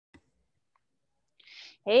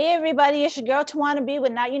Hey everybody, it's your girl Tawana B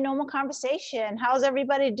with Not Your Normal Conversation. How's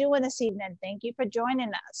everybody doing this evening? Thank you for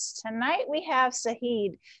joining us. Tonight we have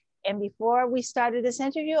Saheed. And before we started this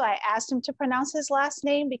interview, I asked him to pronounce his last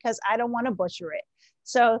name because I don't want to butcher it.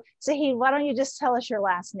 So Saheed, why don't you just tell us your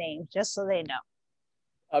last name just so they know?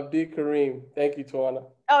 Abdikarim. Thank you, Tawana.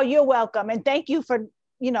 Oh, you're welcome. And thank you for,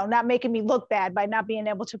 not making me look bad by not being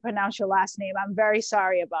able to pronounce your last name. I'm very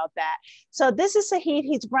sorry about that. So this is Saheed.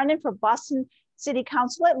 He's running for Boston City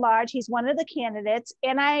Council at large. He's one of the candidates.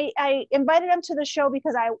 And I invited him to the show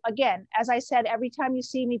because again, as I said, every time you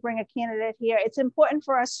see me bring a candidate here, it's important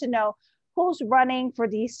for us to know who's running for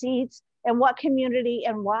these seats and what community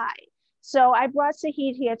and why. So I brought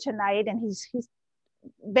Saheed here tonight, and he's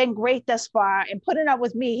been great thus far, and putting up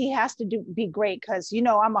with me, he has to be great because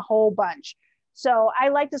I'm a whole bunch. So I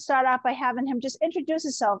like to start off by having him just introduce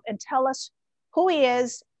himself and tell us who he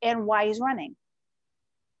is and why he's running.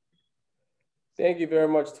 Thank you very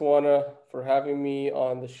much, Tawana, for having me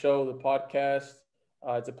on the show, the podcast.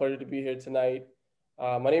 It's a pleasure to be here tonight.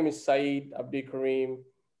 My name is Saeed Abdikarim.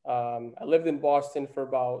 I lived in Boston for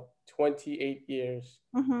about 28 years.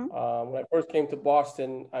 Mm-hmm. When I first came to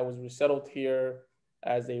Boston, I was resettled here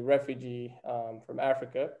as a refugee from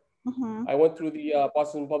Africa. Mm-hmm. I went through the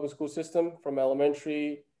Boston public school system from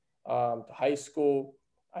elementary to high school.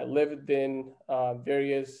 I lived in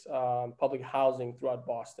various public housing throughout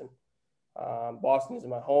Boston. Boston is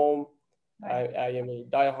my home. Right. I am a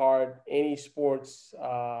diehard any sports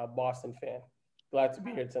Boston fan. Glad to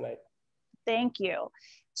be here tonight. Thank you.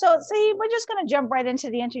 So, see, we're just going to jump right into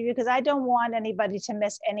the interview because I don't want anybody to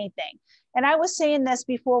miss anything. And I was saying this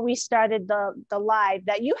before we started the live,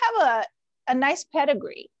 that you have a nice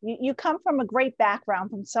pedigree. You come from a great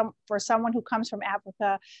background for someone who comes from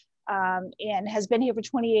Africa and has been here for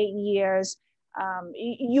 28 years.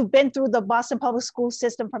 You've been through the Boston public school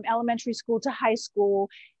system from elementary school to high school.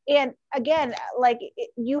 And again, like,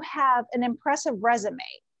 you have an impressive resume.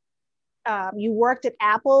 You worked at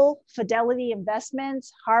Apple, Fidelity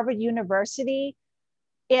Investments, Harvard University,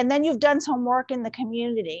 and then you've done some work in the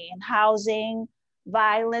community in housing,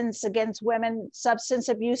 violence against women, substance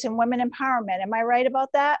abuse, and women empowerment. Am I right about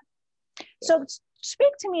that? So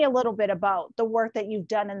speak to me a little bit about the work that you've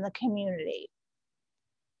done in the community.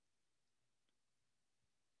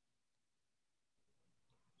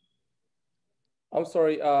 I'm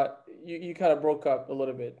sorry, you kind of broke up a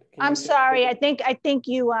little bit. Can I'm you say sorry. I think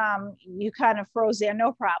you kind of froze there.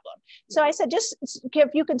 No problem. So I said, just if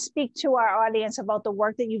you can speak to our audience about the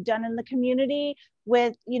work that you've done in the community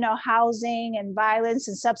with housing and violence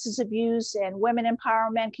and substance abuse and women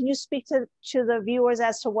empowerment. Can you speak to the viewers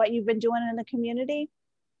as to what you've been doing in the community?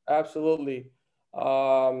 Absolutely.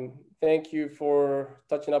 Thank you for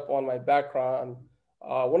touching up on my background.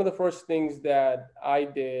 One of the first things that I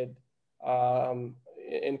did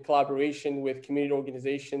in collaboration with community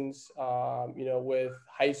organizations, with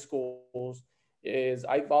high schools, is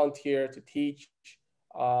I volunteer to teach,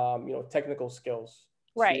 technical skills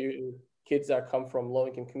Right. to kids that come from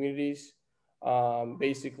low-income communities.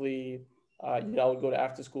 Basically, I would go to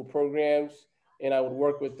after-school programs and I would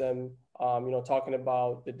work with them, talking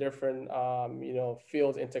about the different,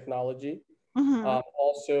 fields in technology. Mm-hmm.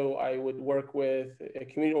 Also, I would work with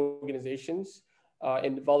community organizations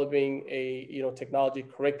in developing a technology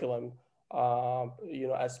curriculum,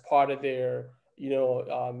 as part of their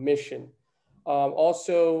mission.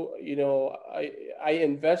 Also, I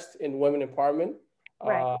invest in women empowerment.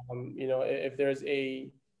 Right. If there's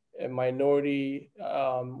a minority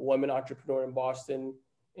woman entrepreneur in Boston,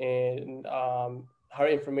 and her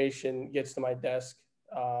information gets to my desk,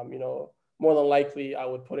 more than likely I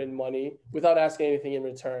would put in money without asking anything in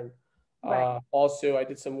return. Right. Also, I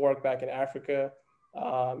did some work back in Africa,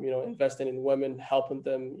 investing in women, helping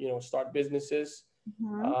them, start businesses.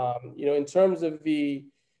 Mm-hmm. In terms of the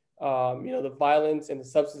violence and the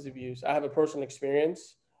substance abuse, I have a personal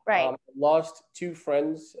experience. Right. Lost two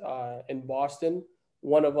friends in Boston.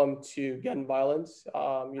 One of them to gun violence.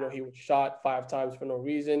 He was shot 5 times for no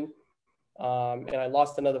reason. And I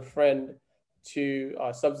lost another friend to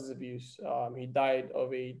substance abuse. He died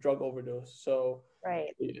of a drug overdose. So,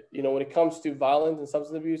 Right. when it comes to violence and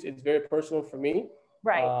substance abuse, it's very personal for me.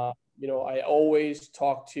 Right. I always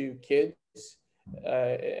talk to kids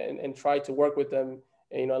and try to work with them,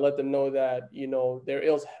 and I let them know that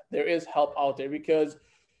there is help out there, because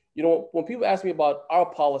when people ask me about our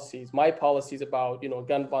policies, my policies about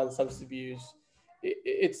gun violence, substance abuse,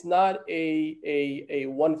 it's not a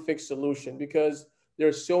one fixed solution, because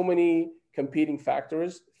there's so many competing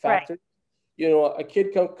factors. Right. A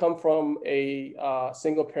kid can come from a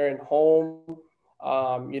single parent home.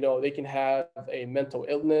 They can have a mental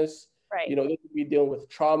illness. Right. They could be dealing with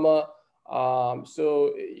trauma.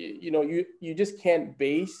 So, you just can't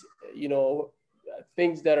base,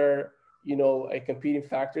 things that are, a competing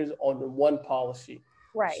factors on one policy.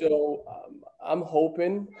 Right. So I'm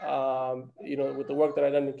hoping, with the work that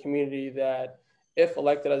I've done in the community, that if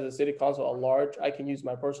elected as a city council at large, I can use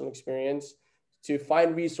my personal experience to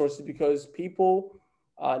find resources, because people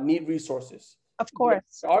need resources. Of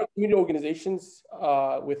course. There are community organizations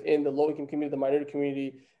within the low-income community, the minority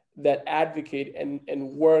community, that advocate and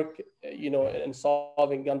work, in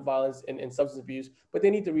solving gun violence and substance abuse, but they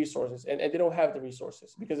need the resources, and they don't have the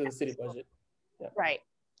resources because of the city budget. Yeah. Right.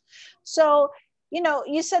 So,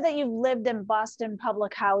 you said that you've lived in Boston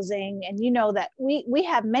public housing, and you know that we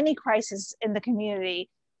have many crises in the community,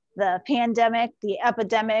 the pandemic, the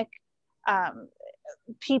epidemic,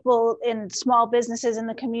 people in small businesses in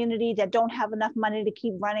the community that don't have enough money to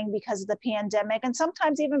keep running because of the pandemic, and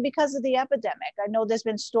sometimes even because of the epidemic. I know there's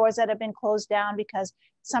been stores that have been closed down because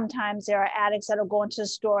sometimes there are addicts that will go into the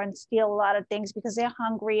store and steal a lot of things because they're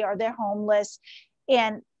hungry or they're homeless.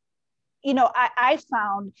 And I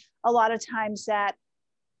found a lot of times that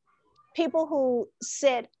people who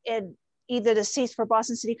sit in either the seats for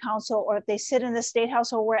Boston City Council, or if they sit in the State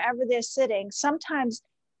House or wherever they're sitting, sometimes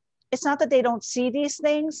it's not that they don't see these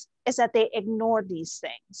things, it's that they ignore these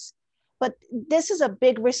things. But this is a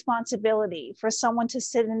big responsibility for someone to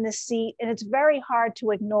sit in this seat. And it's very hard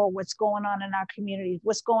to ignore what's going on in our community,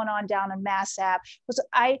 what's going on down in Mass Ave.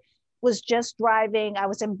 I was just driving, I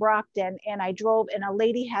was in Brockton, and I drove, and a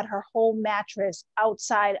lady had her whole mattress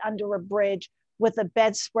outside under a bridge with a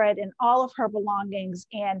bedspread and all of her belongings.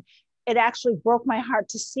 And it actually broke my heart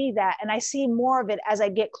to see that. And I see more of it as I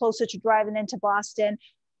get closer to driving into Boston,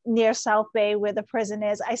 near South Bay where the prison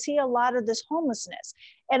is. I see a lot of this homelessness.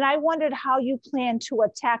 And I wondered how you plan to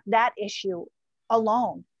attack that issue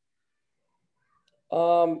alone.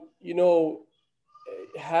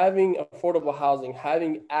 Having affordable housing,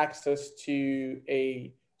 having access to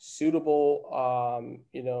a suitable,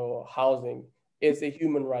 housing is a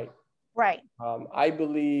human right. Right. I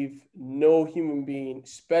believe no human being,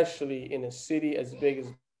 especially in a city as big as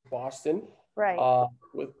Boston, right,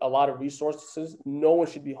 with a lot of resources, no one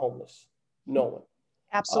should be homeless. No one.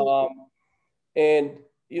 Absolutely. And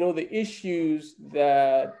the issues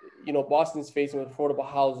that Boston's facing with affordable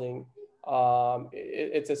housing,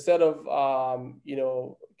 it's a set of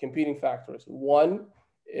competing factors. One,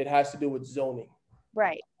 it has to do with zoning.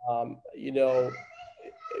 Right.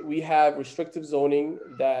 We have restrictive zoning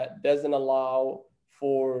that doesn't allow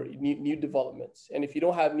for new developments. And if you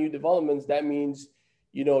don't have new developments, that means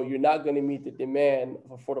you're not going to meet the demand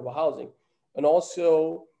of affordable housing. And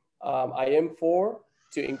also, I am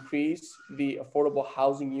to increase the affordable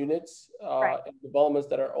housing units and developments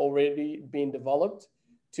that are already being developed,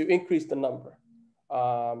 to increase the number.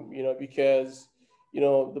 Because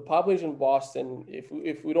the population of Boston,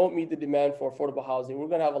 if we don't meet the demand for affordable housing, we're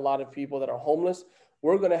going to have a lot of people that are homeless.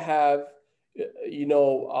 We're going to have,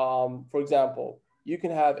 for example, you can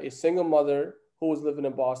have a single mother who was living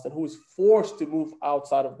in Boston, who is forced to move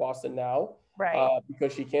outside of Boston now,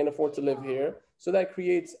 because she can't afford to live here. So that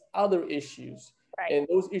creates other issues. Right. And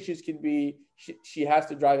those issues could be, she has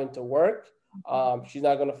to drive into work. She's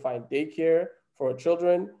not going to find daycare for her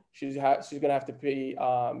children. She's going to have to pay, a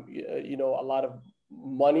lot of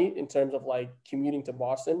money in terms of like commuting to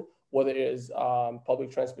Boston, whether it is public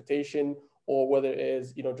transportation or whether it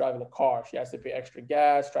is, driving a car. She has to pay extra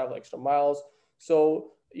gas, travel extra miles.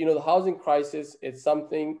 So, the housing crisis is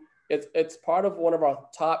something, it's part of one of our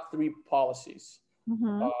top 3 policies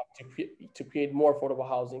to create more affordable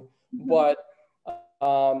housing. But,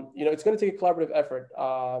 it's going to take a collaborative effort.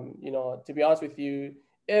 To be honest with you,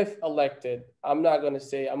 if elected, I'm not going to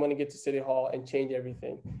say I'm going to get to City Hall and change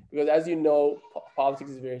everything. Because as you know, politics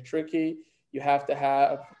is very tricky. You have to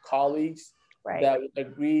have colleagues that would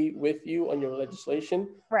agree with you on your legislation.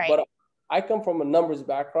 But I come from a numbers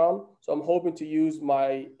background, so I'm hoping to use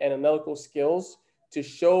my analytical skills to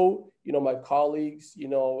show, my colleagues,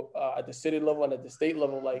 at the city level and at the state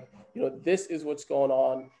level, like, this is what's going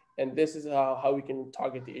on, and this is how we can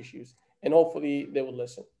target the issues, and hopefully they will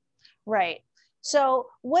listen. Right. So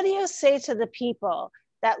what do you say to the people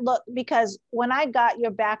that look, because when I got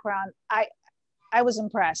your background, I was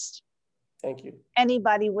impressed. Thank you.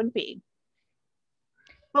 Anybody would be.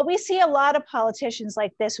 But we see a lot of politicians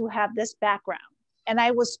like this who have this background. And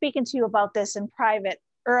I was speaking to you about this in private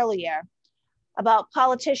earlier, about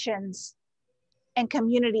politicians and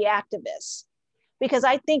community activists, because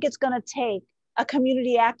I think it's going to take a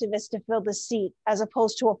community activist to fill the seat as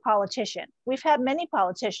opposed to a politician. We've had many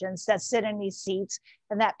politicians that sit in these seats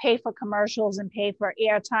and that pay for commercials and pay for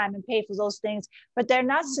airtime and pay for those things, but they're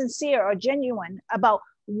not sincere or genuine about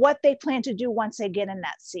what they plan to do once they get in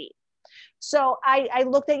that seat. So I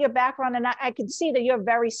looked at your background and I can see that you're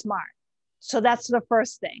very smart. So that's the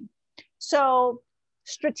first thing. So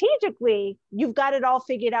strategically, you've got it all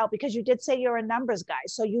figured out because you did say you're a numbers guy.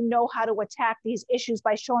 So you know how to attack these issues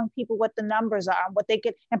by showing people what the numbers are, what they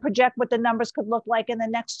could, and project what the numbers could look like in the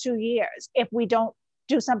next 2 years if we don't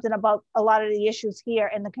do something about a lot of the issues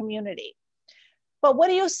here in the community. But what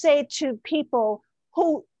do you say to people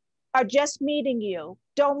who are just meeting you,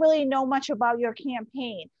 don't really know much about your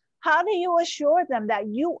campaign? How do you assure them that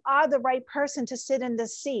you are the right person to sit in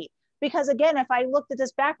this seat? Because again, if I looked at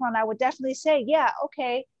this background, I would definitely say, yeah,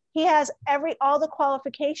 okay, he has all the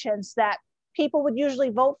qualifications that people would usually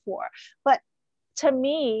vote for. But to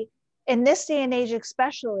me, in this day and age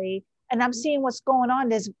especially, and I'm seeing what's going on,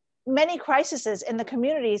 there's many crises in the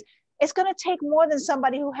communities. It's going to take more than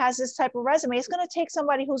somebody who has this type of resume. It's going to take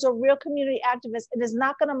somebody who's a real community activist and is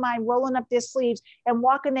not going to mind rolling up their sleeves and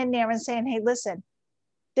walking in there and saying, hey, listen,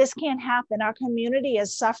 this can't happen. Our community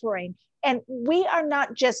is suffering. And we are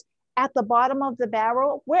not just at the bottom of the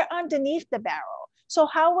barrel, we're underneath the barrel. So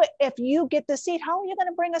if you get the seat, how are you going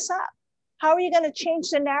to bring us up? How are you going to change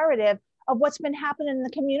the narrative of what's been happening in the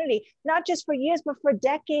community, not just for years, but for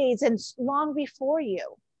decades and long before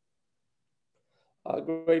you?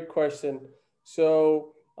 Great question.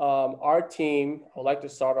 So our team, I'd like to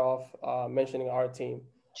start off mentioning our team.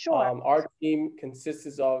 Sure. Our team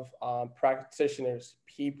consists of practitioners,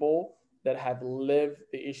 people that have lived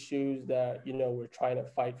the issues that, we're trying to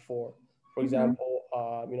fight for. For example,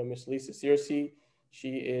 Ms. Lisa Searcy,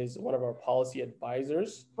 she is one of our policy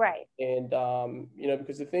advisors. Right. And,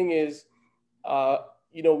 because the thing is,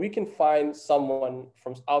 we can find someone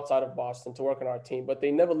from outside of Boston to work on our team, but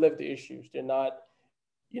they never lived the issues. They're not,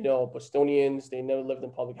 Bostonians. They never lived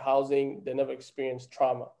in public housing. They never experienced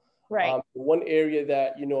trauma. Right. One area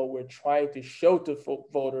that, we're trying to show to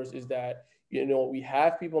voters is that, we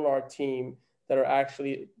have people on our team that are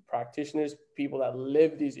actually practitioners, people that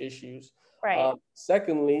live these issues. Right.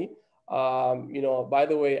 Secondly, by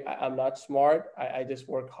the way, I'm not smart. I just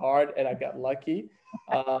work hard and I got lucky.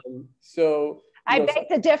 So I beg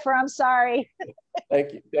to differ. I'm sorry.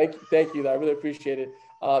 Thank you. I really appreciate it.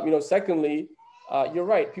 Secondly, you're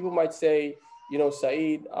right. People might say,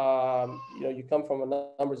 Saeed, you come from a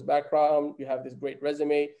numbers background, you have this great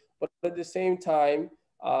resume, but at the same time,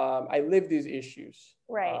 I live these issues.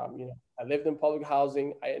 Right. I lived in public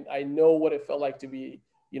housing. I know what it felt like to be,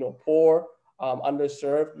 poor,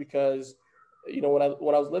 underserved, because, when I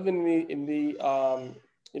was living in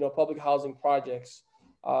the public housing projects,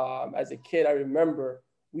 as a kid, I remember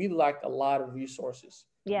we lacked a lot of resources.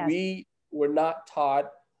 Yes. We were not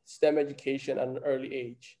taught STEM education at an early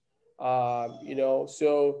age.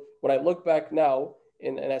 So when I look back now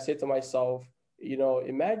and I say to myself,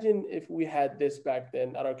 imagine if we had this back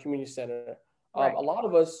then at our community center. Right. A lot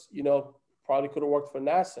of us, probably could have worked for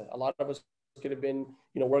NASA. A lot of us could have been,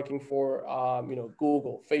 working for,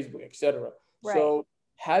 Google, Facebook, etc. Right. So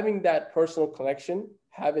having that personal connection,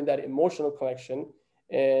 having that emotional connection,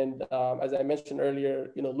 and as I mentioned earlier,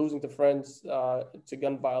 losing to friends to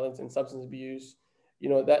gun violence and substance abuse,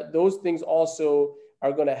 that those things also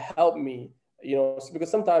are going to help me, because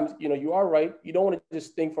sometimes, you are right. You don't want to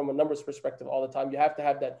just think from a numbers perspective all the time. You have to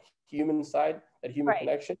have that human side, that human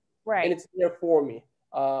connection. Right. And it's there for me.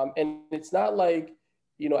 And it's not like,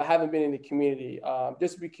 I haven't been in the community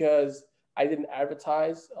just because I didn't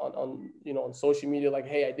advertise on social media, like,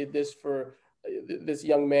 hey, I did this for this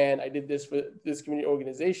young man, I did this for this community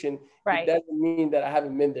organization. Right. It doesn't mean that I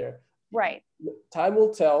haven't been there. Right. Time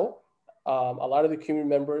will tell. A lot of the community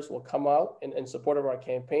members will come out in support of our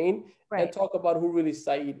campaign and talk about who really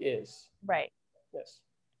Saeed is. Right. Yes.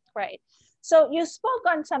 Right. So you spoke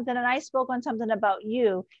on something, and I spoke on something about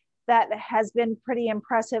you that has been pretty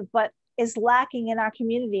impressive, but is lacking in our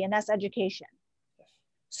community, and that's education. Yes.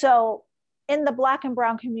 So in the Black and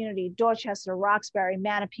Brown community, Dorchester, Roxbury,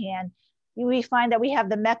 Mattapan, we find that we have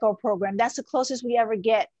the MECO program. That's the closest we ever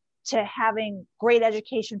get to having great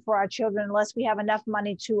education for our children, unless we have enough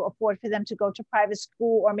money to afford for them to go to private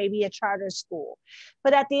school or maybe a charter school.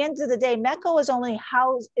 But at the end of the day, MECO is only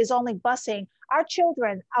busing our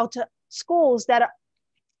children out to schools that are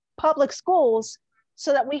public schools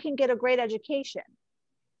so that we can get a great education.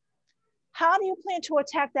 How do you plan to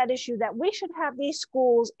attack that issue that we should have these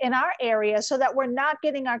schools in our area so that we're not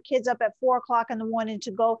getting our kids up at 4 o'clock in the morning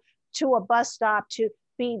to go to a bus stop, to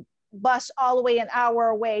be bus all the way an hour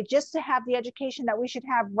away just to have the education that we should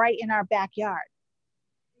have right in our backyard?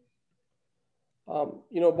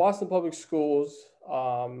 Boston Public Schools,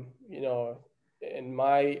 in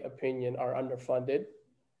my opinion, are underfunded.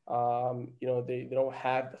 They don't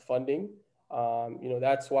have the funding.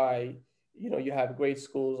 That's why, you have great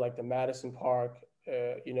schools like the Madison Park,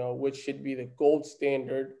 which should be the gold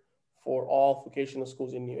standard for all vocational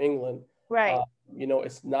schools in New England. Right. Uh,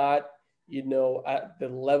 it's not, at the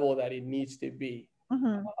level that it needs to be.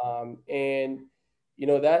 Mm-hmm. And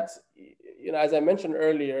that's, as I mentioned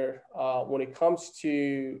earlier, when it comes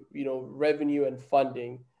to revenue and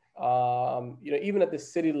funding, even at the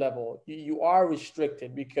city level, you are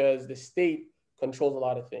restricted because the state controls a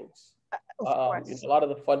lot of things. Of course. A lot of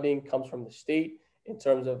the funding comes from the state in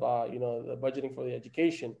terms of the budgeting for the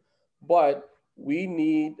education, but we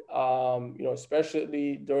need,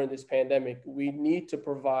 especially during this pandemic, we need to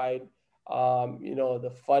provide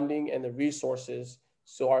the funding and the resources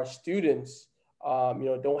so our students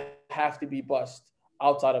don't have to be bused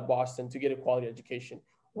outside of Boston to get a quality education.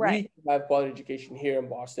 Right. We have quality education here in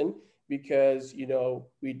Boston because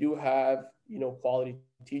we do have quality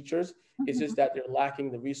teachers. It's Mm-hmm. just that they're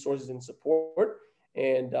lacking the resources and support.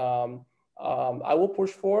 And I will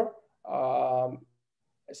push for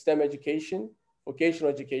STEM education,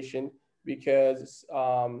 vocational education, because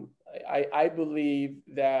I believe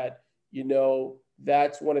that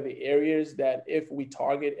that's one of the areas that if we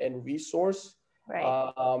target and resource,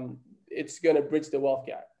 Right. it's going to bridge the wealth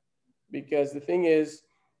gap. Because the thing is,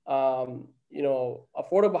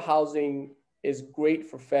 affordable housing is great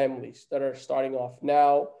for families that are starting off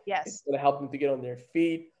now. It's Yes. going to help them to get on their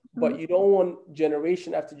feet, Mm-hmm. but you don't want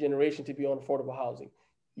generation after generation to be on affordable housing.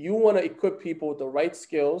 You want to equip people with the right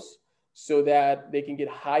skills so that they can get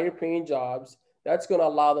higher paying jobs. That's going to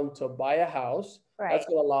allow them to buy a house. That's Right.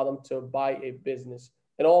 going to allow them to buy a business.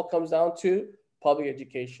 It all comes down to public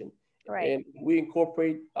education. Right. And we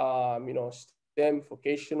incorporate, STEM,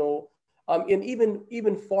 vocational, and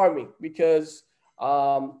even farming, because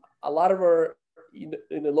a lot of our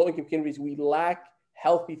in the low income communities we lack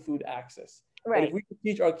healthy food access. And if Right. we can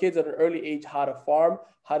teach our kids at an early age how to farm,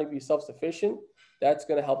 how to be self sufficient, that's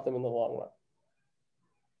going to help them in the long run.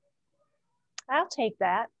 I'll take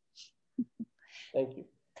that. Thank you.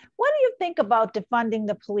 What do you think about defunding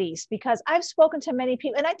the police? Because I've spoken to many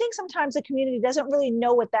people, and I think sometimes the community doesn't really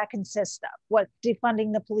know what that consists of, what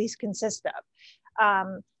defunding the police consists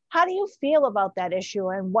of. How do you feel about that issue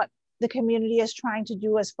and what the community is trying to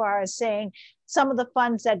do as far as saying some of the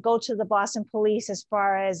funds that go to the Boston police, as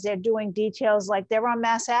far as they're doing details like they're on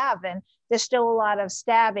Mass Ave and there's still a lot of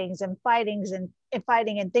stabbings and fighting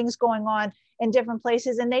and things going on in different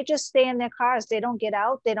places, and they just stay in their cars. They don't get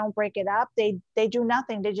out, they don't break it up, they do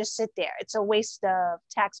nothing, they just sit there. It's a waste of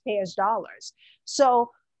taxpayers' dollars. So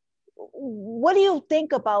what do you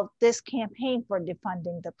think about this campaign for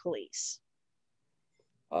defunding the police?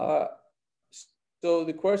 Uh, so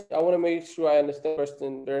the question, I want to make sure I understand the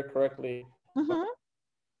question very correctly. Mm-hmm.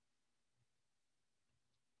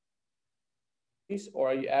 Or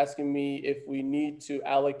are you asking me if we need to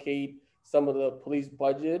allocate some of the police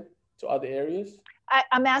budget to other areas?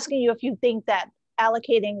 I'm asking you if you think that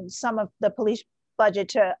allocating some of the police budget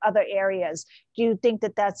to other areas, do you think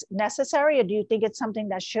that that's necessary, or do you think it's something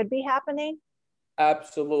that should be happening?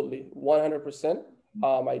 Absolutely, 100%.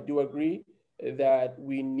 I do agree that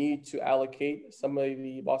we need to allocate some of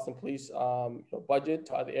the Boston Police budget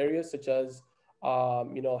to other areas, such as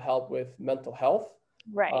help with mental health,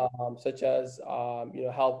 Right. such as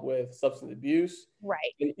help with substance abuse,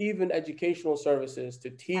 Right. and even educational services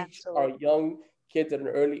to teach our Absolutely. young kids at an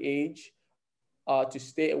early age to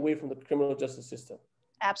stay away from the criminal justice system.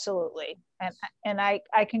 Absolutely. And I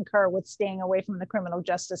concur with staying away from the criminal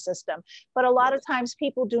justice system. But a lot of Yes. times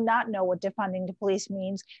people do not know what defunding the police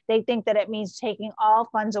means. They think that it means taking all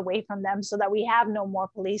funds away from them so that we have no more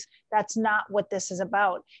police. That's not what this is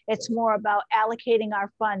about. It's Yes. more about allocating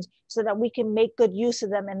our funds so that we can make good use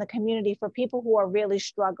of them in the community for people who are really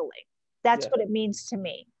struggling. That's Yes. what it means to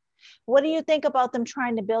me. What do you think about them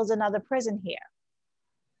trying to build another prison here?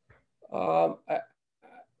 Um, I,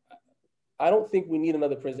 I don't think we need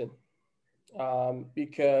another prison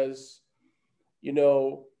because, you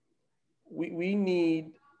know, we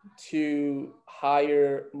need to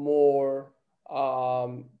hire more,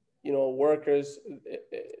 workers,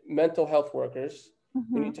 mental health workers. We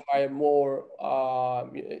Mm-hmm. need to hire more,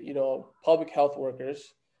 public health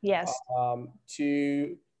workers Yes,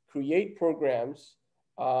 to create programs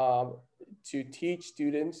um, to teach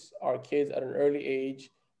students, our kids at an early age,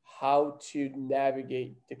 how to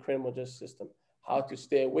navigate the criminal justice system, how to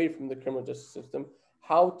stay away from the criminal justice system,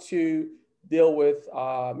 how to deal with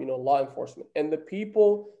law enforcement, and the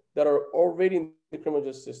people that are already in the criminal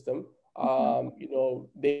justice system Mhm.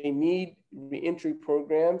 They need reentry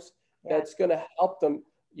programs Yes, that's going to help them,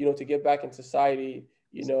 to get back in society,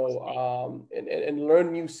 absolutely. and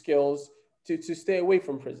learn new skills to stay away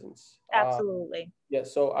from prisons. Absolutely. Yeah,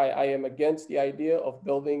 so I am against the idea of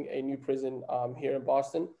building a new prison here in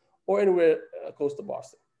Boston or anywhere close to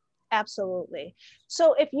Boston. Absolutely.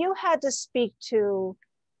 So if you had to speak to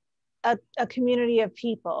a community of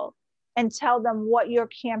people and tell them what your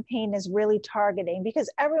campaign is really targeting, because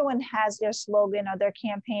everyone has their slogan or their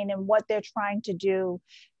campaign and what they're trying to do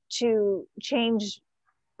to change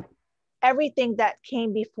everything that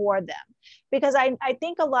came before them. Because I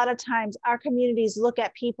think a lot of times our communities look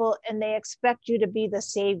at people and they expect you to be the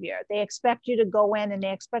savior. They expect you to go in and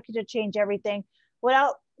they expect you to change everything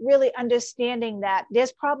without really understanding that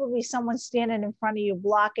there's probably someone standing in front of you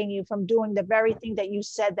blocking you from doing the very thing that you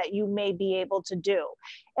said that you may be able to do.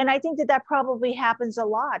 And I think that that probably happens a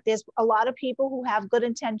lot. There's a lot of people who have good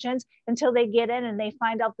intentions until they get in and they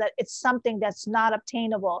find out that it's something that's not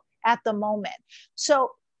obtainable at the moment.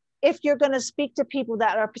 So if you're going to speak to people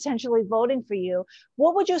that are potentially voting for you,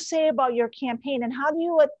 what would you say about your campaign and how do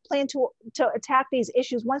you plan to attack these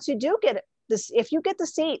issues once you do get this? If you get the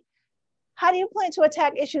seat, how do you plan to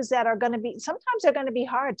attack issues that are going to be, sometimes they're going to be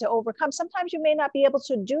hard to overcome. Sometimes you may not be able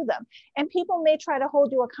to do them. And people may try to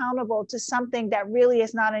hold you accountable to something that really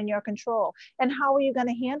is not in your control. And how are you going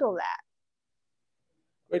to handle that?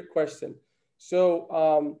 Great question.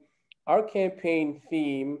 So, our campaign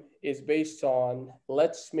theme is based on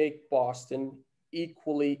let's make Boston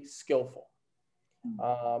equally skillful.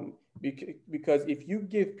 Because if you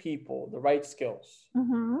give people the right skills,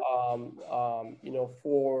 Mm-hmm.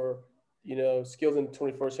 for skills in the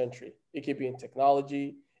 21st century, it could be in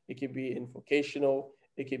technology, it could be in vocational,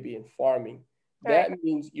 it could be in farming. Right. That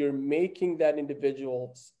means you're making that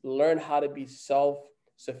individual learn how to be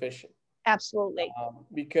self-sufficient. Absolutely.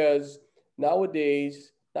 Because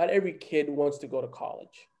nowadays, not every kid wants to go to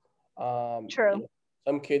college. True.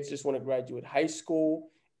 Some kids just want to graduate high school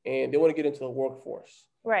and they want to get into the workforce.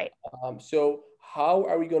 Right. So, how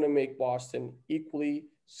are we going to make Boston equally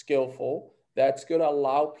skillful? That's going to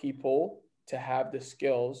allow people to have the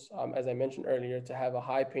skills, as I mentioned earlier, to have a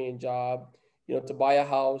high-paying job, to buy a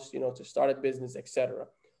house, to start a business, etc.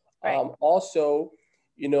 Right. Also,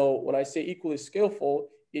 when I say equally skillful,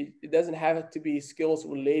 it doesn't have to be skills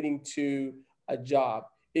relating to a job.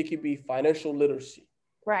 It could be financial literacy.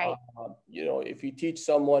 Right. If you teach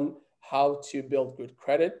someone how to build good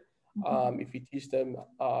credit, Mm-hmm. if you teach them,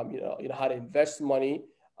 how to invest money,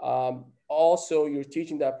 also you're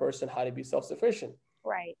teaching that person how to be self-sufficient.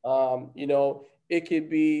 Right. It could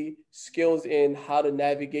be skills in how to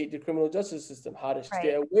navigate the criminal justice system, how to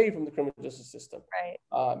stay Right. away from the criminal justice system.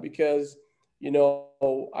 Right. Because,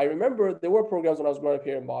 I remember there were programs when I was growing up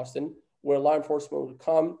here in Boston where law enforcement would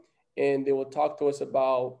come and they would talk to us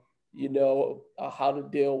about, how to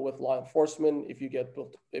deal with law enforcement if you get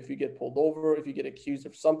pulled over, if you get accused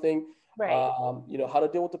of something, Right. how to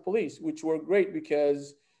deal with the police, which were great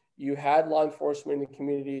because you had law enforcement in the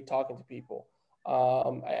community talking to people.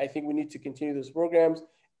 I think we need to continue those programs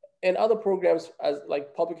and other programs as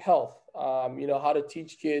like public health, how to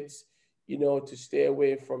teach kids, to stay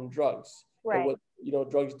away from drugs and Right. what,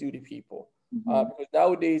 drugs do to people. Mm-hmm. Because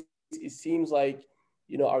nowadays it seems like,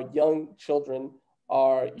 our young children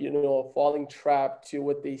are, falling trapped to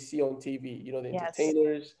what they see on TV, the Yes.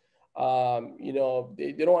 entertainers,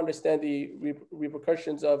 they don't understand the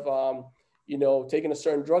repercussions of, taking a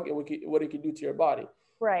certain drug and what it can do to your body.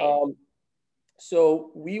 Right. Um,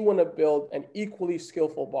 so we want to build an equally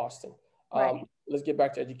skillful Boston. Right. Let's get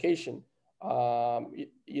back to education. For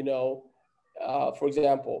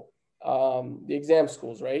example, the exam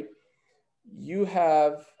schools, right? You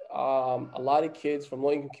have a lot of kids from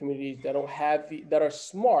low income communities that don't have that are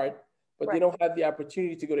smart, but they Right. don't have the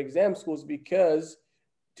opportunity to go to exam schools because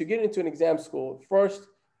to get into an exam school, first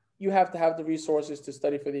you have to have the resources to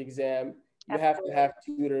study for the exam. You have to Absolutely. have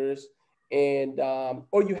tutors, and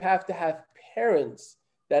or you have to have parents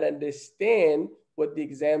that understand what the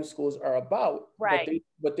exam schools are about, but Right.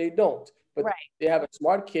 they don't. But Right. they have a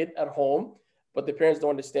smart kid at home, but the parents don't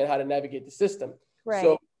understand how to navigate the system. So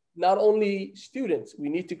Right. not only students, we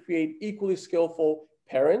need to create equally skillful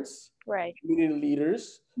parents, Right. community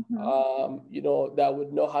leaders, Mm-hmm. that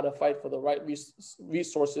would know how to fight for the right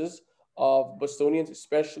resources of Bostonians,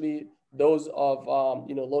 especially those of,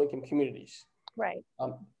 low-income communities. Right.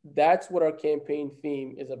 That's what our campaign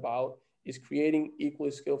theme is about: is creating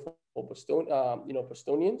equally skillful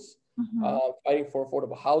Bostonians, Mm-hmm. fighting for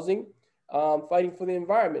affordable housing, fighting for the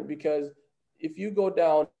environment. Because if you go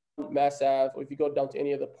down Mass Ave, or if you go down to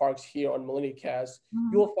any of the parks here on Millennium Cast, you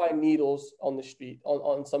Mhm. will find needles on the street,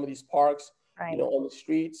 on some of these parks, Right. on the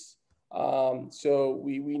streets. So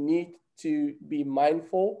we need to be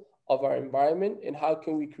mindful of our environment and how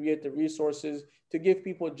can we create the resources to give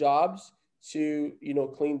people jobs to,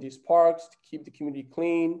 clean these parks, to keep the community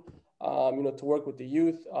clean, to work with the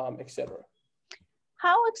youth, etc.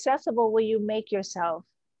 How accessible will you make yourself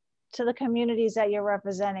to the communities that you're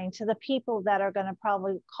representing, to the people that are going to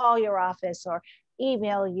probably call your office or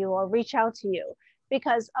email you or reach out to you?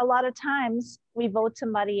 Because a lot of times we vote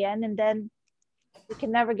somebody in and then we can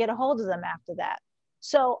never get a hold of them after that.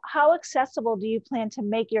 So, how accessible do you plan to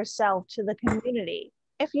make yourself to the community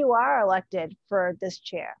if you are elected for this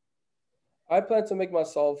chair? I plan to make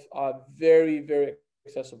myself very, very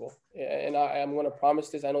accessible. And I am going to promise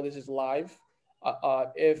this. I know this is live.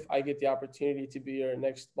 If I get the opportunity to be your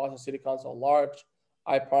next Boston City Council at large,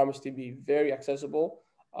 I promise to be very accessible.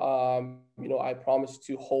 I promise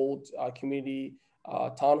to hold community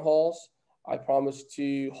town halls. I promise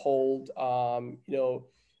to hold,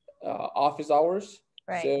 office hours.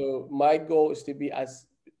 Right. So my goal is to be as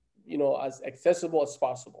accessible as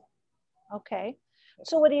possible. Okay.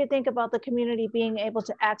 So, what do you think about the community being able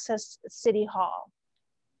to access City Hall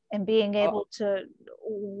and being Uh, able to?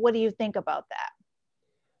 What do you think about that?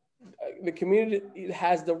 the community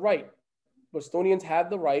has the right. Bostonians have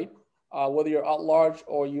the right, whether you're at large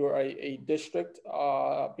or you're a district,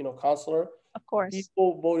 councilor. Of course.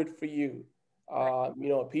 People voted for you.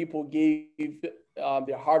 Right. People gave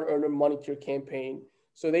their hard-earned money to your campaign,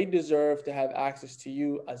 so they deserve to have access to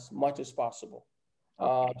you as much as possible.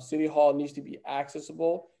 Okay. City Hall needs to be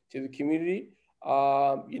accessible to the community.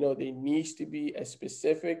 There needs to be a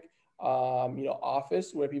specific,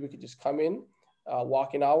 office where people can just come in,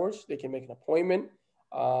 walk-in hours. They can make an appointment.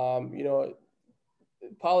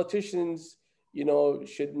 Politicians,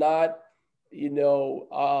 should not,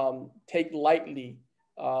 take lightly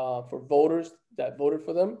for voters that voted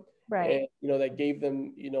for them Right. and, that gave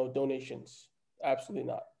them, donations. Absolutely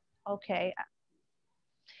not. Okay.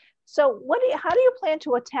 So, how do you plan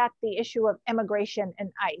to attack the issue of immigration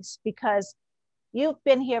and ICE? Because you've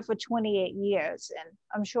been here for 28 years, and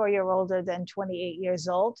I'm sure you're older than 28 years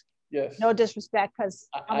old. No Yes, disrespect, because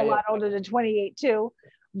I'm I a am. lot older than 28 too.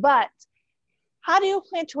 But how do you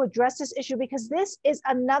plan to address this issue? Because this is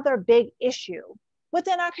another big issue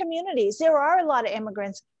within our communities. There are a lot of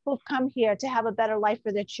immigrants who've come here to have a better life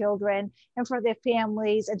for their children and for their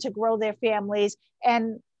families and to grow their families.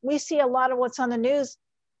 And we see a lot of what's on the news.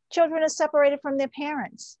 Children are separated from their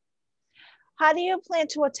parents. How do you plan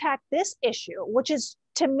to attack this issue, which is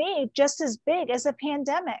to me just as big as a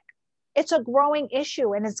pandemic? It's a growing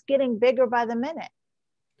issue and it's getting bigger by the minute.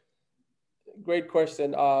 Great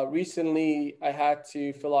question. Recently, I had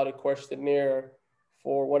to fill out a questionnaire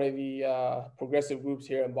for one of the progressive groups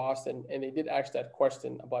here in Boston, and they did ask that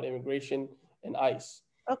question about immigration and ICE.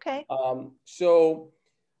 Okay.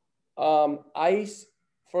 ICE,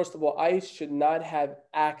 first of all, ICE should not have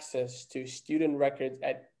access to student records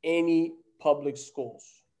at any public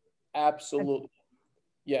schools. Absolutely.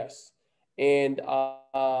 Yes. And,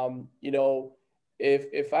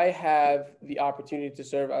 if I have the opportunity to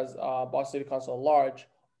serve as Boston City Council at large,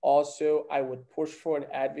 also I would push for and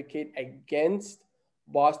advocate against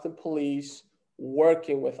Boston police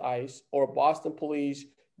working with ICE or Boston police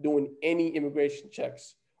doing any immigration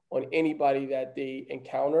checks on anybody that they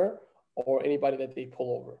encounter or anybody that they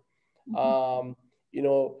pull over. Mhm.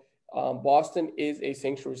 Boston is a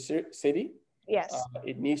sanctuary city. Yes.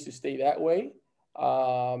 It needs to stay that way.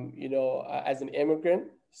 As an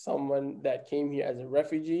immigrant, someone that came here as a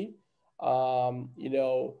refugee, I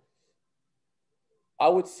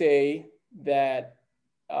would say that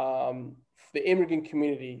the immigrant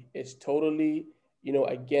community is totally,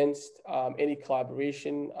 against any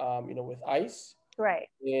collaboration, with ICE. Right.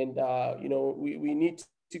 And, we need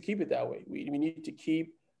to keep it that way. We need to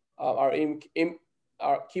keep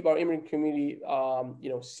keep our immigrant community,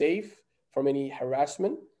 safe from any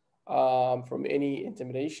harassment, from any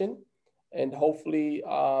intimidation, and hopefully,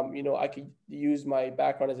 I could use my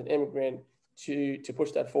background as an immigrant to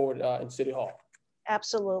push that forward in City Hall.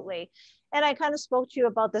 Absolutely. And I kind of spoke to you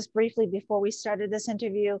about this briefly before we started this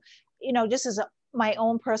interview. Just as my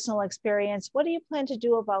own personal experience, what do you plan to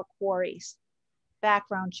do about quarries,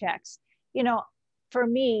 background checks? For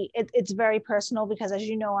me, it's very personal because, as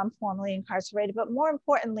you know, I'm formerly incarcerated. But more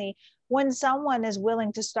importantly, when someone is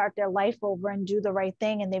willing to start their life over and do the right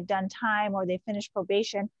thing and they've done time or they finished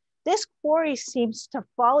probation, this quarry seems to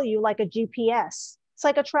follow you like a GPS. It's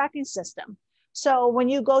like a tracking system. So when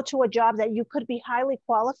you go to a job that you could be highly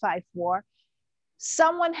qualified for,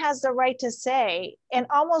 someone has the right to say and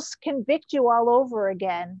almost convict you all over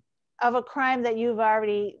again of a crime that you've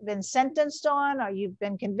already been sentenced on or you've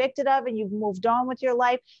been convicted of and you've moved on with your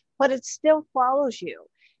life, but it still follows you.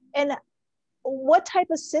 And what type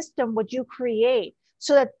of system would you create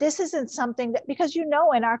so that this isn't something that, because you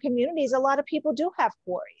know, in our communities, a lot of people do have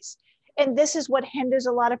quarries. And this is what hinders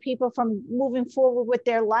a lot of people from moving forward with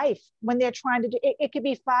their life when they're trying to do it. It could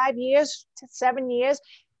be 5 years to 7 years.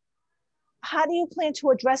 How do you plan to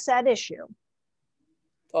address that issue?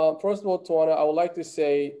 First of all, Tawana, I would like to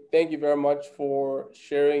say thank you very much for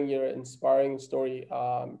sharing your inspiring story,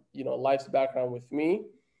 life's background with me.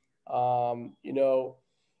 You know,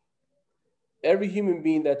 every human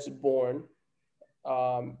being that's born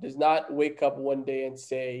does not wake up one day and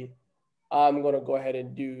say, I'm going to go ahead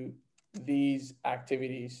and do these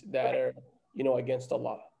activities that are, against the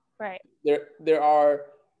law. Right. There are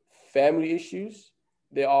family issues,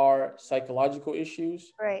 there are psychological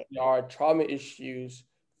issues, Right. there are trauma issues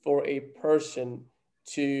for a person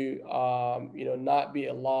to, not be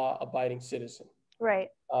a law-abiding citizen. Right.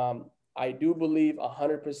 I do believe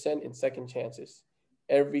 100% in second chances.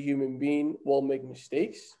 Every human being will make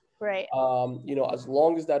mistakes. Right. As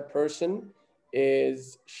long as that person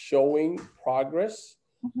is showing progress,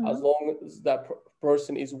 as long as that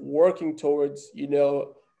person is working towards,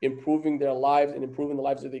 improving their lives and improving the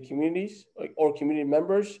lives of their communities or community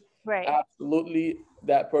members, Right. absolutely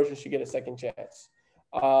that person should get a second chance.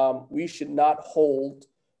 We should not hold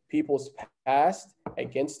people's past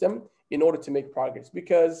against them in order to make progress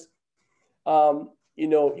because,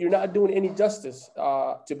 you're not doing any justice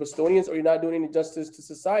to Bostonians or you're not doing any justice to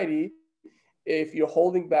society if you're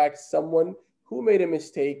holding back someone who made a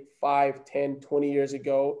mistake 5, 10, 20 years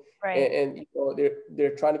ago, Right. and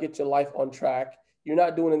they're trying to get your life on track. You're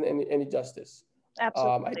not doing any justice.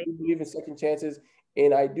 Absolutely. I do believe in second chances,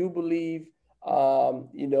 and I do believe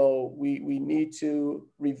we need to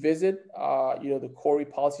revisit the core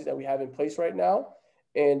policies that we have in place right now,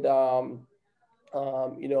 and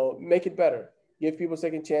make it better. Give people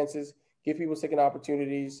second chances, give people second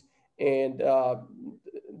opportunities, and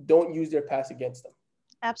don't use their past against them.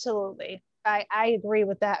 Absolutely. I agree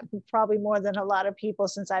with that probably more than a lot of people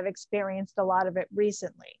since I've experienced a lot of it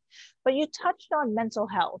recently. But you touched on mental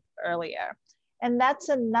health earlier, and that's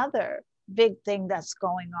another big thing that's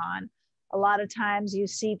going on. A lot of times you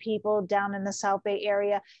see people down in the South Bay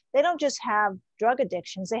area, they don't just have drug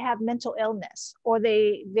addictions, they have mental illness or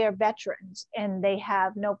they're veterans and they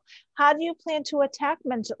have no, how do you plan to attack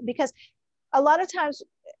mental, because a lot of times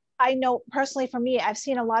I know personally for me, I've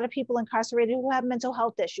seen a lot of people incarcerated who have mental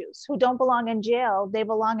health issues, who don't belong in jail. They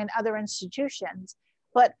belong in other institutions.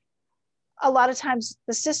 But a lot of times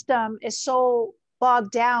the system is so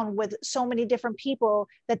bogged down with so many different people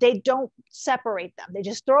that they don't separate them. They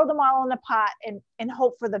just throw them all in a pot and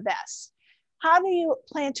hope for the best. How do you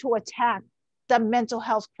plan to attack the mental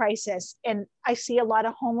health crisis? And I see a lot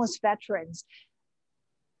of homeless veterans.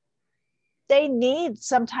 They need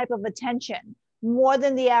some type of attention more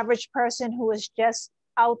than the average person who is just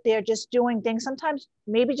out there just doing things, sometimes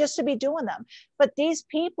maybe just to be doing them. But these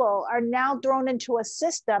people are now thrown into a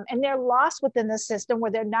system and they're lost within the system where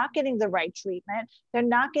they're not getting the right treatment. They're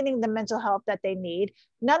not getting the mental health that they need.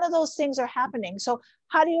 None of those things are happening. So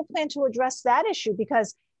how do you plan to address that issue?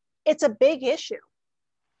 Because it's a big issue.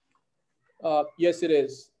 Yes, it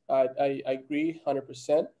is. I agree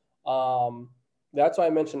 100%. That's why I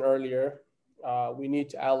mentioned earlier, we need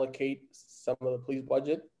to allocate some of the police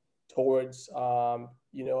budget towards,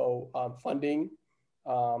 funding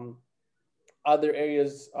other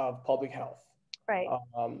areas of public health. Right.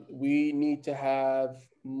 We need to have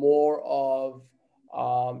more of,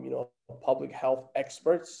 public health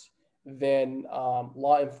experts than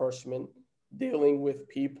law enforcement dealing with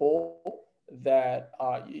people that,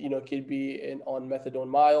 could be on methadone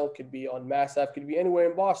mile, could be on Massaf, could be anywhere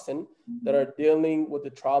in Boston that are dealing with the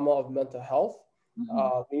trauma of mental health.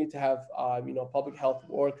 We need to have, public health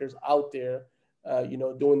workers out there,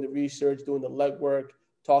 doing the research, doing the legwork,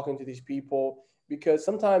 talking to these people. Because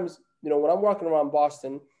sometimes, when I'm walking around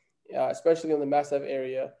Boston, especially in the Massaf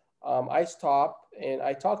area, I stop and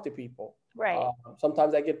I talk to people. Right.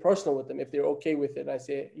 Sometimes I get personal with them if they're okay with it. And I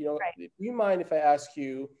say, Right. do you mind if I ask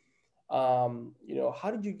you,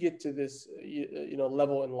 how did you get to this,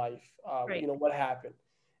 level in life? Right. What happened?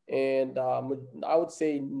 And I would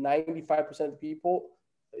say 95% of the people,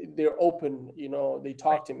 they're open, they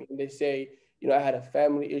talk to me and they say, I had a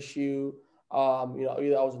family issue,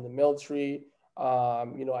 either I was in the military,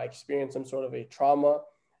 I experienced some sort of a trauma,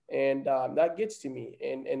 and that gets to me.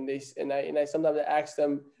 And I sometimes ask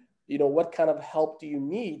them, what kind of help do you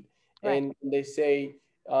need? Right. And they say,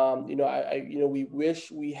 We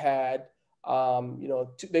wish we had,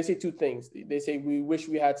 they say two things. They say we wish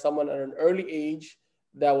we had someone at an early age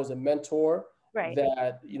that was a mentor, Right.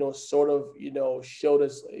 that, sort of, showed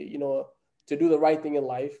us, to do the right thing in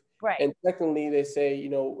life. Right. And secondly, they say,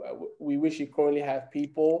 we wish we currently have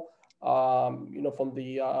people, from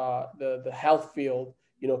the health field,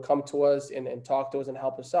 come to us and talk to us and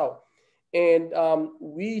help us out. And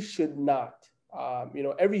we should not,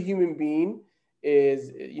 every human being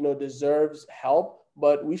is, deserves help,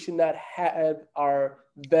 but we should not have our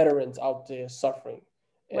veterans out there suffering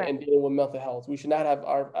and, Right. and dealing with mental health. We should not have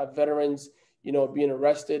our veterans, being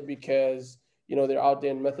arrested because, they're out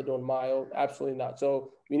there in methadone mile. Absolutely not.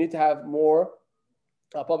 So we need to have more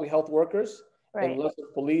public health workers and Right. less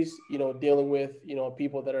of police, dealing with,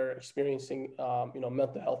 people that are experiencing,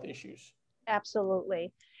 mental health issues.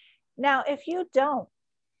 Absolutely. Now, if you don't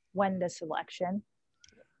win this election,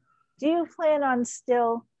 do you plan on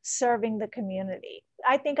still serving the community?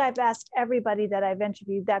 I think I've asked everybody that I've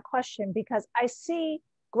interviewed that question because I see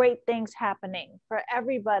great things happening for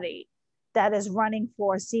everybody that is running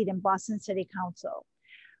for a seat in Boston City Council.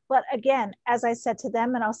 But again, as I said to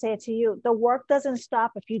them, and I'll say it to you, the work doesn't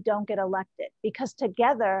stop if you don't get elected, because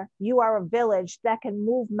together you are a village that can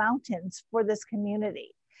move mountains for this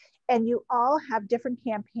community. And you all have different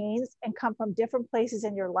campaigns and come from different places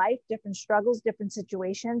in your life, different struggles, different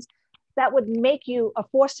situations that would make you a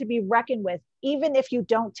force to be reckoned with, even if you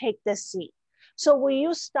don't take this seat. So will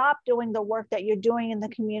you stop doing the work that you're doing in the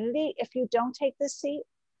community if you don't take this seat?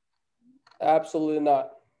 Absolutely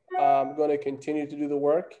not. I'm going to continue to do the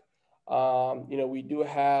work. We do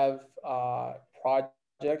have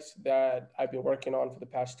projects that I've been working on for the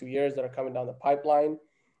past 2 years that are coming down the pipeline.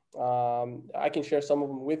 I can share some of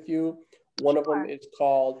them with you. One of them is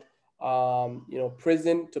called,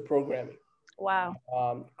 Prison to Programming. Wow.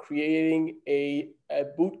 Creating a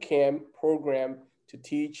boot camp program to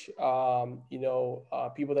teach,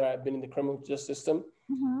 people that have been in the criminal justice system,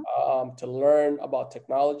 to learn about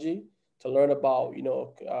technology, to learn about,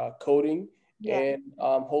 coding, Yeah. and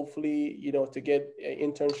hopefully, to get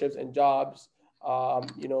internships and jobs,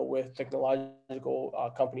 with technological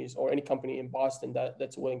companies or any company in Boston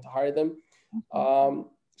that's willing to hire them.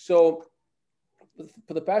 So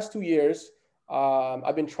for the past 2 years,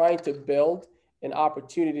 I've been trying to build an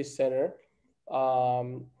opportunity center,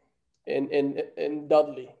 in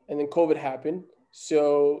Dudley, and then COVID happened.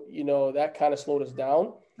 So, that kind of slowed us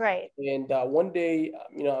down. Right. And one day,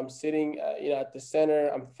 I'm sitting, at the center,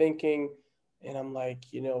 I'm thinking, and I'm like,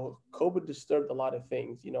 COVID disturbed a lot of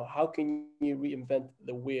things. How can you reinvent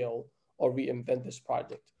the wheel or reinvent this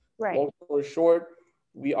project? Right. Long story short,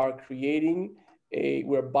 we're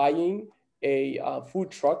buying a food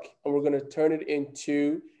truck, and we're going to turn it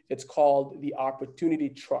into, it's called the Opportunity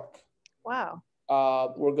Truck. Wow.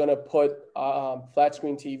 We're going to put flat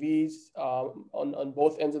screen TVs on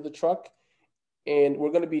both ends of the truck, and we're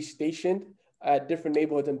going to be stationed at different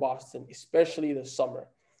neighborhoods in Boston, especially the summer.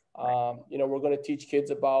 We're going to teach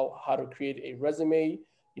kids about how to create a resume,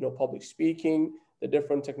 public speaking, the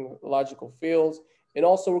different technological fields, and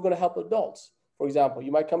also we're going to help adults. For example,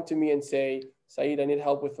 you might come to me and say, Saeed, I need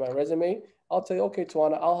help with my resume. I'll tell you, okay,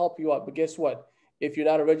 Tawana, I'll help you out. But guess what? If you're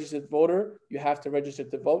not a registered voter, you have to register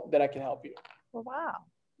to vote, then I can help you. Well, wow.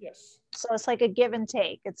 Yes. So it's like a give and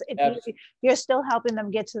take. You're still helping them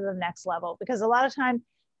get to the next level, because a lot of time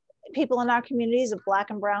people in our communities of Black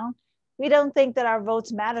and brown, we don't think that our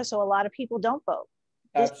votes matter. So a lot of people don't vote.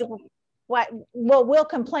 These people, we'll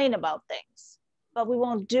complain about things, but we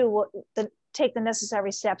won't take the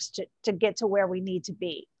necessary steps to get to where we need to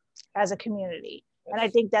be as a community. Yes. And I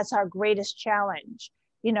think that's our greatest challenge.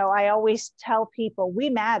 I always tell people we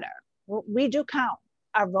matter. We do count.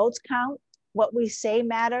 Our votes count. What we say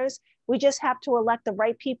matters. We just have to elect the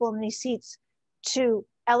right people in these seats to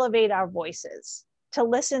elevate our voices, to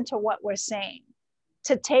listen to what we're saying,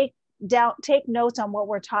 to take notes on what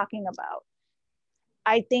we're talking about.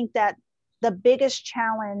 I think that the biggest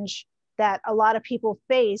challenge that a lot of people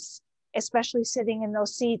face, especially sitting in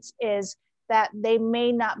those seats, is that they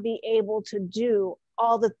may not be able to do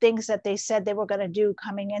all the things that they said they were going to do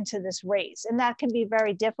coming into this race. And that can be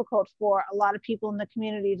very difficult for a lot of people in the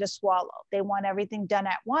community to swallow. They want everything done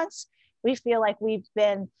at once. We feel like we've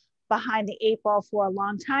been behind the 8 ball for a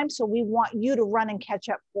long time, so we want you to run and catch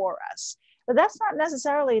up for us. But that's not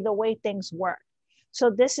necessarily the way things work. So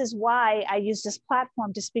this is why I use this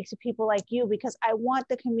platform to speak to people like you, because I want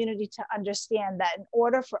the community to understand that in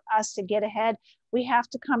order for us to get ahead, we have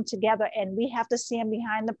to come together and we have to stand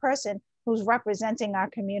behind the person who's representing our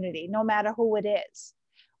community, no matter who it is.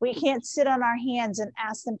 We can't sit on our hands and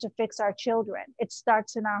ask them to fix our children. It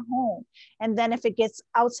starts in our home. And then if it gets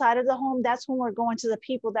outside of the home, that's when we're going to the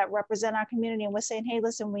people that represent our community and we're saying, hey,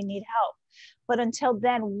 listen, we need help. But until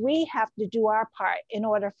then, we have to do our part in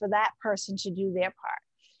order for that person to do their part.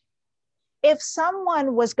 If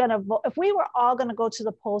someone was going to vote, if we were all going to go to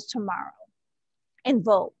the polls tomorrow and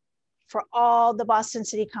vote for all the Boston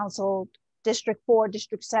City Council, District 4,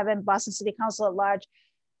 District 7, Boston City Council at large,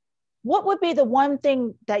 what would be the one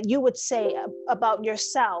thing that you would say about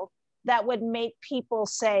yourself that would make people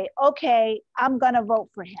say, okay, I'm going to vote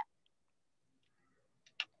for him?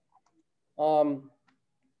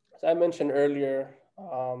 As I mentioned earlier,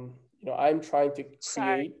 I'm trying to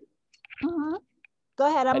create Go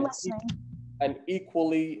ahead, I'm listening. An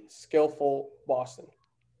equally skillful Boston.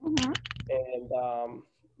 Mm-hmm. And,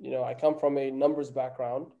 I come from a numbers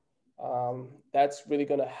background. That's really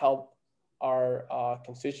going to help our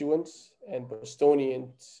constituents and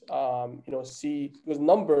Bostonians, see, because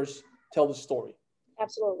numbers tell the story.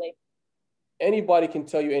 Absolutely. Anybody can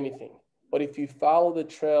tell you anything, but if you follow the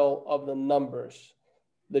trail of the numbers,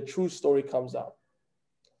 the true story comes out.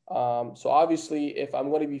 So obviously, if I'm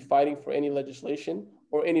going to be fighting for any legislation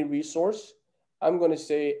or any resource, I'm going to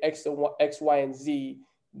say X, Y, and Z.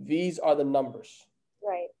 These are the numbers.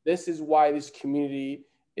 Right. This is why this community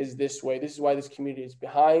is this way. This is why this community is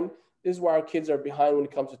behind. This is why our kids are behind when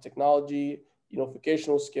it comes to technology,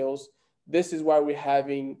 vocational skills. This is why we're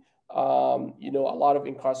having, a lot of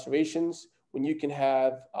incarcerations when you can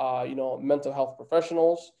have, mental health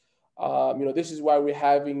professionals. This is why we're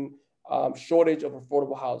having shortage of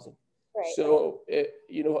affordable housing. Right. So,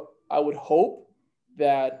 I would hope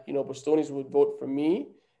that, Bostonians would vote for me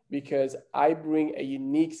because I bring a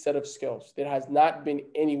unique set of skills. There has not been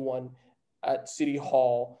anyone at City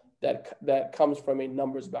Hall that comes from a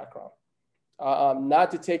numbers background.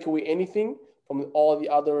 Not to take away anything from all the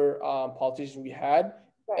other politicians we had.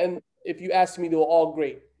 Right. And if you ask me, they were all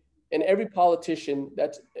great. And every politician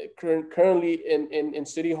that's currently in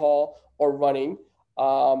City Hall or running,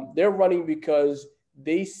 they're running because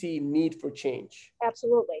they see need for change.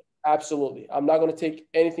 Absolutely. Absolutely. I'm not going to take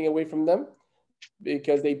anything away from them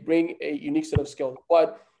because they bring a unique set of skills.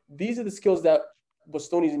 But these are the skills that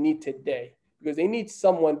Bostonians need today, because they need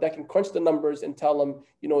someone that can crunch the numbers and tell them,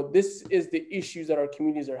 this is the issues that our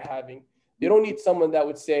communities are having. They don't need someone that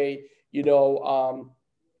would say,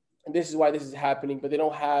 this is why this is happening, but they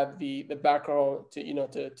don't have the background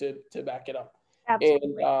to back it up.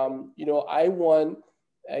 Absolutely. And, I want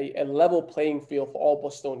a level playing field for all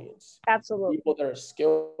Bostonians. Absolutely. People that are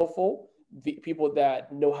skillful, people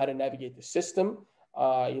that know how to navigate the system,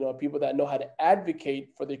 people that know how to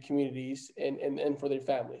advocate for their communities and for their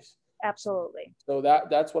families. Absolutely. So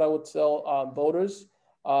that's what I would tell voters.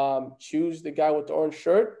 Choose the guy with the orange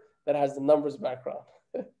shirt that has the numbers background.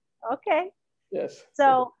 Okay. Yes.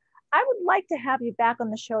 So I would like to have you back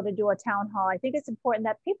on the show to do a town hall. I think it's important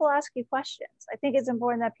that people ask you questions. I think it's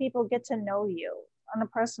important that people get to know you on a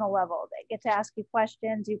personal level. They get to ask you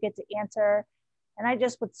questions, you get to answer. And I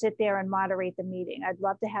just would sit there and moderate the meeting. I'd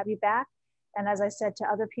love to have you back. And as I said to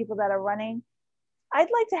other people that are running, I'd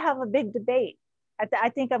like to have a big debate. I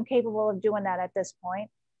think I'm capable of doing that at this point.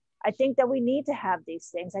 I think that we need to have these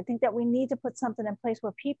things. I think that we need to put something in place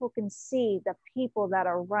where people can see the people that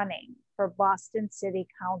are running for Boston City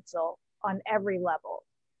Council on every level.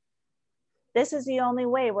 This is the only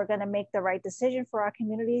way we're going to make the right decision for our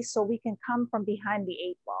community so we can come from behind the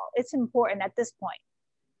 8 ball. It's important at this point.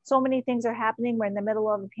 So many things are happening. We're in the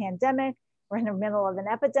middle of a pandemic. We're in the middle of an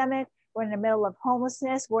epidemic. We're in the middle of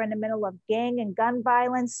homelessness. We're in the middle of gang and gun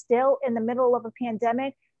violence, still in the middle of a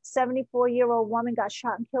pandemic. 74-year-old woman got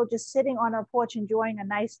shot and killed just sitting on her porch enjoying a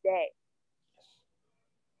nice day.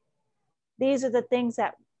 These are the things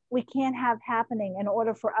that we can't have happening in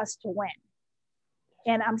order for us to win.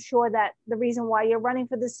 And I'm sure that the reason why you're running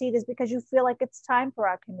for the seat is because you feel like it's time for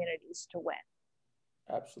our communities to win.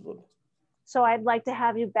 Absolutely. So I'd like to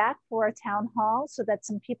have you back for a town hall so that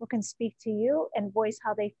some people can speak to you and voice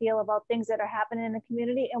how they feel about things that are happening in the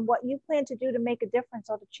community and what you plan to do to make a difference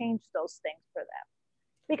or to change those things for them.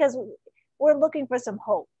 Because we're looking for some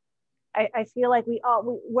hope. I feel like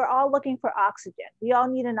we're all looking for oxygen. We all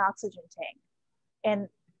need an oxygen tank. And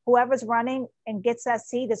whoever's running and gets that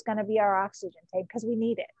seat is going to be our oxygen tank because we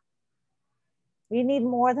need it. We need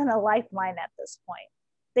more than a lifeline at this point.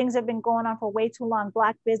 Things have been going on for way too long.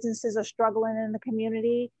 Black businesses are struggling in the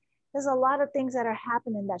community. There's a lot of things that are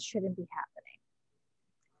happening that shouldn't be happening.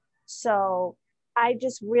 So I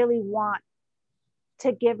just really want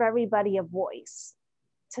to give everybody a voice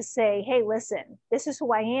to say, hey, listen, this is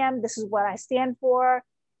who I am. This is what I stand for.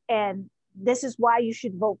 And this is why you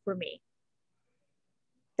should vote for me.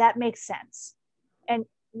 that makes sense. And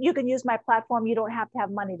you can use my platform. You don't have to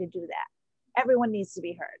have money to do that. Everyone needs to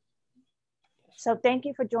be heard. So thank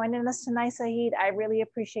you for joining us tonight, Saeed. I really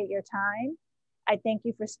appreciate your time. I thank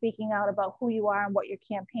you for speaking out about who you are and what your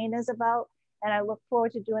campaign is about. And I look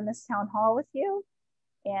forward to doing this town hall with you.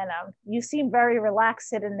 And you seem very relaxed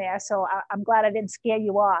sitting there. So I'm glad I didn't scare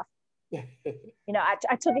you off. You know,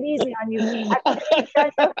 I took it easy on you.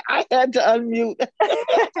 I had to unmute.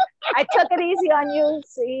 I took it easy on you,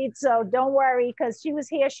 Saeed. So don't worry, because she was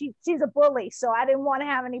here. She's a bully. So I didn't want to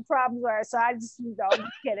have any problems with her. So I just, you know, I'm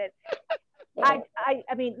kidding.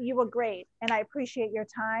 I mean, you were great, and I appreciate your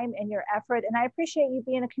time and your effort, and I appreciate you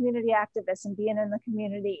being a community activist and being in the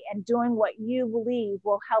community and doing what you believe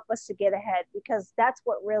will help us to get ahead, because that's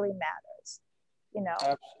what really matters, you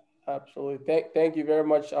know. Absolutely. Thank you very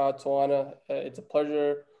much, Tawana. It's a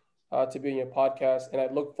pleasure to be in your podcast, and I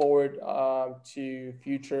look forward to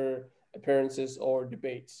future appearances or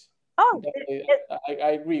debates. Oh,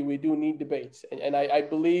 I agree. We do need debates, and I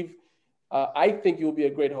believe, I think you'll be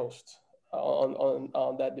a great host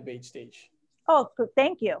on that debate stage. Oh,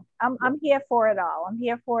 thank you. I'm here for it all. I'm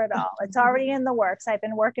here for it all. It's already in the works. I've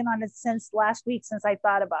been working on it since last week, since I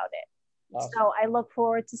thought about it. Awesome. So I look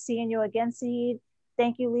forward to seeing you again, Saeed.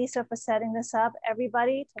 Thank you, Lisa, for setting this up.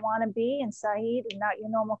 Everybody, Tawana B and Saeed, and Not Your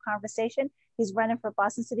Normal Conversation. He's running for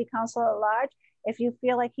Boston City Council at large. If you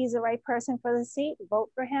feel like he's the right person for the seat,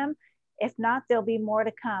 vote for him. If not, there'll be more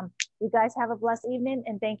to come. You guys have a blessed evening,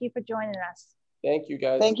 and thank you for joining us. Thank you,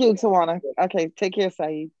 guys. Thank you, Tawana. Okay, take care,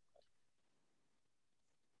 Saeed.